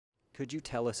Could you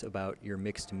tell us about your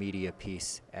mixed media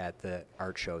piece at the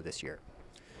art show this year?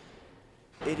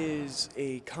 It is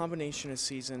a combination of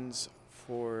seasons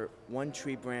for one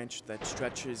tree branch that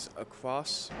stretches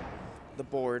across the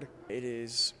board. It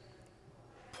is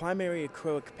primary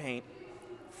acrylic paint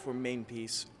for main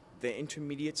piece. The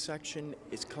intermediate section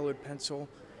is colored pencil,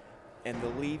 and the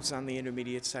leaves on the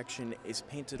intermediate section is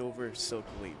painted over silk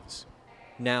leaves.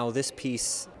 Now, this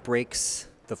piece breaks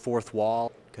the fourth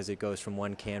wall because it goes from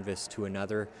one canvas to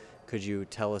another. Could you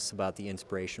tell us about the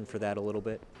inspiration for that a little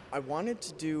bit? I wanted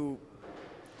to do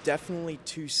definitely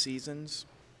two seasons,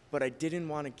 but I didn't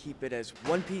want to keep it as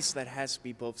one piece that has to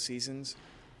be both seasons.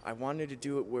 I wanted to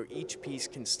do it where each piece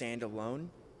can stand alone,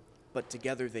 but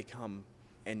together they come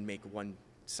and make one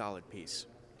solid piece.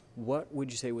 What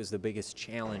would you say was the biggest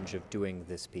challenge of doing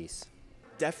this piece?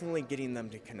 Definitely getting them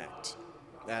to connect.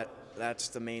 That's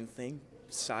the main thing.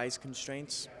 Size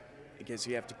constraints, because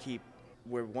you have to keep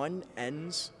where one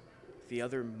ends, the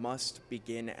other must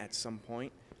begin at some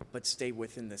point, but stay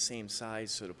within the same size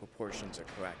so the proportions are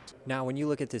correct. Now, when you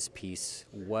look at this piece,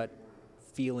 what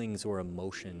feelings or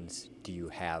emotions do you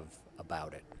have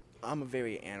about it? I'm a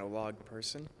very analog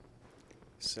person,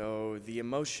 so the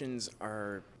emotions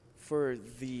are for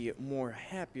the more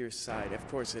happier side. Of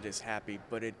course it is happy,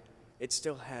 but it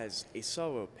still has a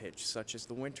sorrow pitch, such as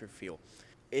the winter feel.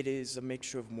 It is a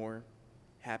mixture of more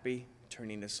happy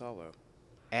turning to sorrow.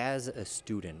 As a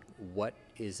student, what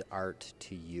is art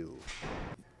to you?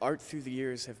 Art through the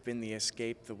years have been the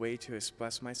escape, the way to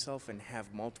express myself and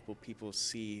have multiple people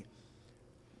see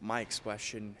my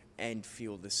expression and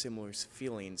feel the similar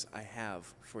feelings I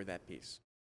have for that piece.